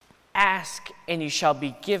Ask and you shall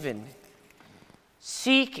be given.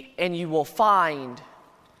 Seek and you will find.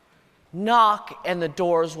 Knock and the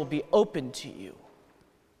doors will be opened to you.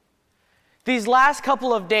 These last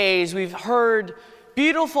couple of days, we've heard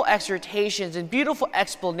beautiful exhortations and beautiful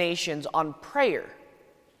explanations on prayer.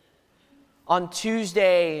 On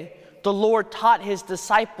Tuesday, the Lord taught his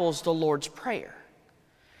disciples the Lord's Prayer,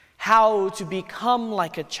 how to become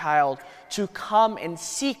like a child, to come and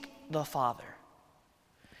seek the Father.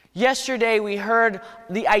 Yesterday, we heard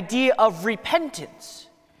the idea of repentance.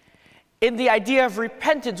 In the idea of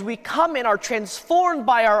repentance, we come and are transformed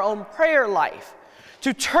by our own prayer life,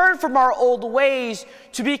 to turn from our old ways,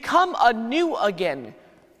 to become anew again,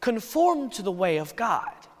 conformed to the way of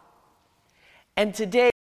God. And today,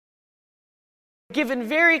 we're given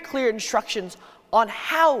very clear instructions on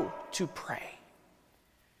how to pray.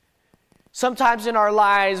 Sometimes in our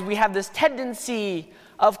lives, we have this tendency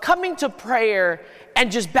of coming to prayer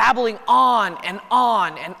and just babbling on and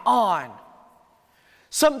on and on.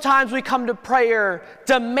 Sometimes we come to prayer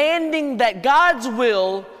demanding that God's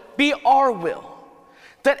will be our will.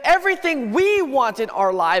 That everything we want in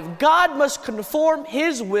our life, God must conform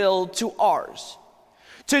his will to ours,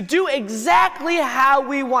 to do exactly how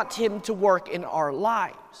we want him to work in our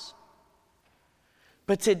lives.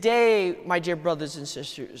 But today, my dear brothers and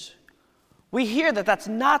sisters, we hear that that's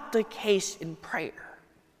not the case in prayer.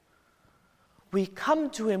 We come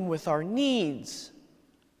to him with our needs,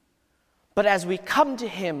 but as we come to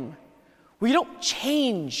him, we don't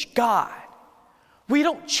change God. We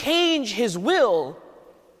don't change his will.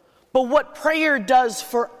 But what prayer does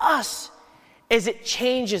for us is it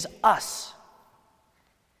changes us.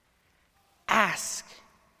 Ask,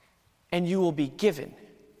 and you will be given.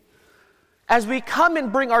 As we come and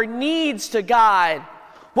bring our needs to God,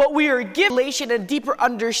 what we are given is a deeper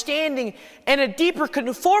understanding and a deeper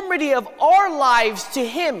conformity of our lives to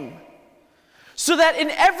him. So that in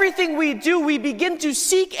everything we do, we begin to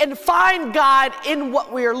seek and find God in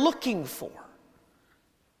what we are looking for.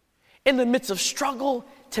 In the midst of struggle,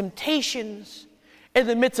 temptations, in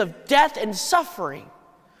the midst of death and suffering,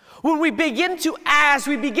 when we begin to ask,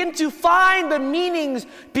 we begin to find the meanings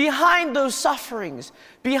behind those sufferings,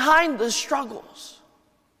 behind the struggles.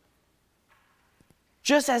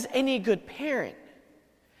 Just as any good parent,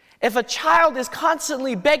 if a child is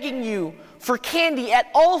constantly begging you for candy at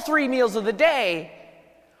all 3 meals of the day,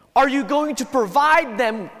 are you going to provide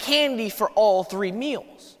them candy for all 3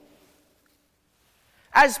 meals?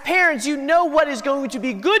 As parents, you know what is going to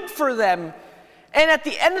be good for them. And at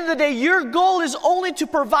the end of the day, your goal is only to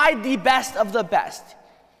provide the best of the best.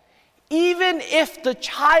 Even if the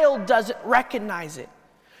child doesn't recognize it,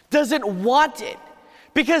 doesn't want it.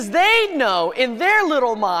 Because they know in their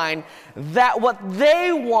little mind that what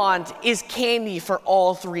they want is candy for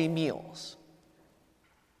all 3 meals.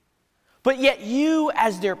 But yet you,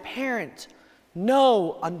 as their parent,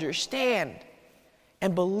 know, understand,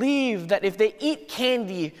 and believe that if they eat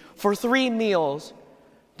candy for 3 meals,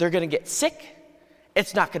 they're going to get sick.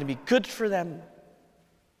 It's not going to be good for them.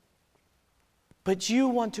 But you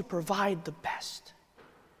want to provide the best.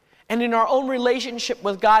 And in our own relationship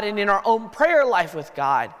with God and in our own prayer life with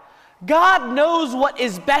God, God knows what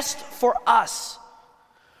is best for us.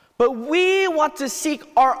 But we want to seek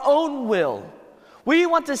our own will. We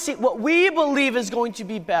want to seek what we believe is going to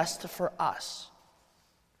be best for us.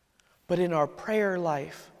 But in our prayer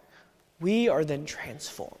life, we are then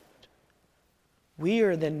transformed. We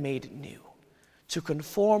are then made new to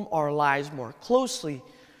conform our lives more closely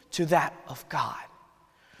to that of God,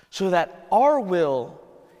 so that our will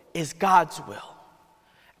is God's will.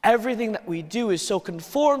 Everything that we do is so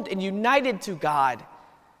conformed and united to God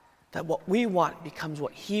that what we want becomes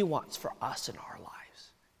what he wants for us in our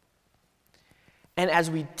lives. And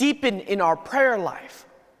as we deepen in our prayer life,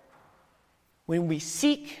 when we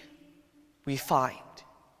seek, we find.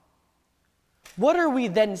 What are we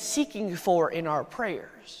then seeking for in our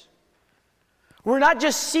prayers? We're not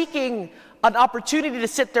just seeking an opportunity to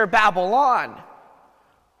sit there babble on.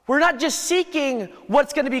 We're not just seeking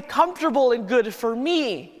what's going to be comfortable and good for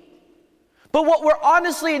me. But what we're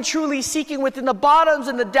honestly and truly seeking within the bottoms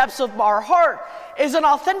and the depths of our heart is an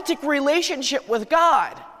authentic relationship with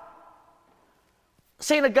God.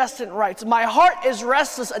 St. Augustine writes, "My heart is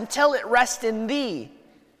restless until it rests in thee."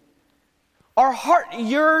 Our heart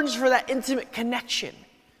yearns for that intimate connection.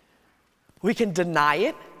 We can deny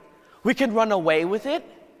it. We can run away with it.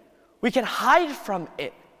 We can hide from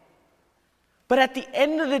it. But at the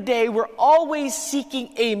end of the day, we're always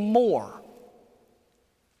seeking a more.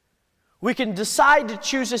 We can decide to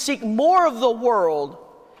choose to seek more of the world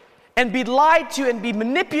and be lied to and be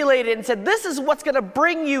manipulated and said, this is what's going to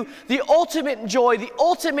bring you the ultimate joy, the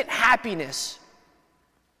ultimate happiness.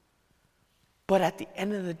 But at the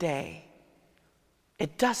end of the day,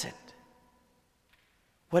 it doesn't.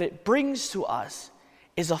 What it brings to us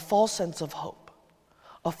is a false sense of hope,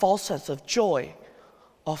 a false sense of joy,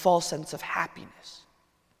 a false sense of happiness.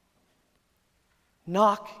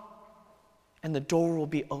 Knock, and the door will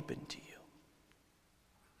be open to you.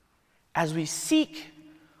 As we seek,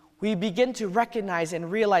 we begin to recognize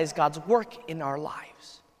and realize God's work in our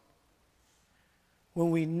lives.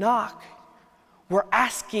 When we knock, we're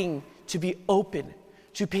asking to be open,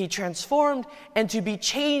 to be transformed, and to be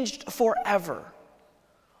changed forever.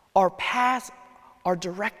 Our paths are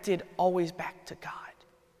directed always back to God.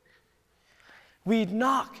 We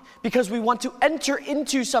knock because we want to enter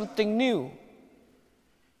into something new.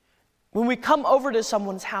 When we come over to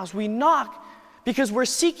someone's house, we knock because we're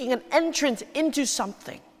seeking an entrance into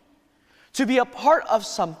something, to be a part of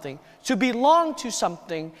something, to belong to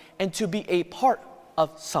something, and to be a part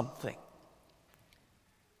of something.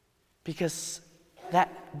 Because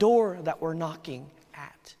that door that we're knocking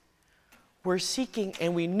at, we're seeking,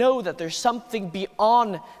 and we know that there's something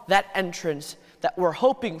beyond that entrance that we're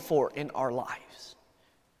hoping for in our lives,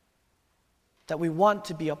 that we want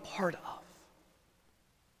to be a part of.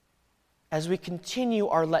 As we continue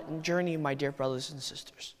our Lenten journey, my dear brothers and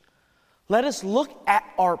sisters, let us look at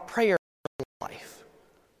our prayer life.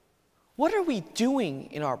 What are we doing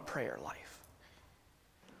in our prayer life?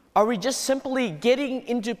 Are we just simply getting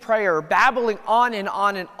into prayer, babbling on and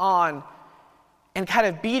on and on, and kind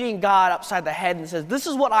of beating God upside the head and says, this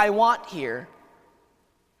is what I want here?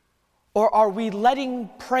 Or are we letting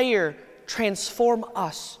prayer transform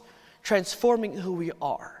us, transforming who we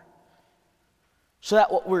are, so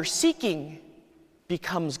that what we're seeking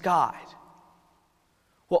becomes God?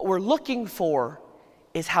 What we're looking for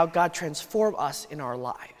is how God transforms us in our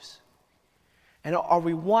lives. And are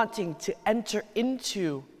we wanting to enter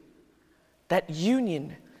into that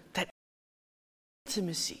union, that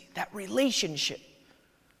intimacy, that relationship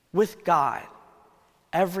with God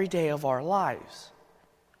every day of our lives?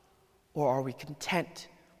 Or are we content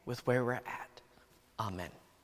with where we're at? Amen.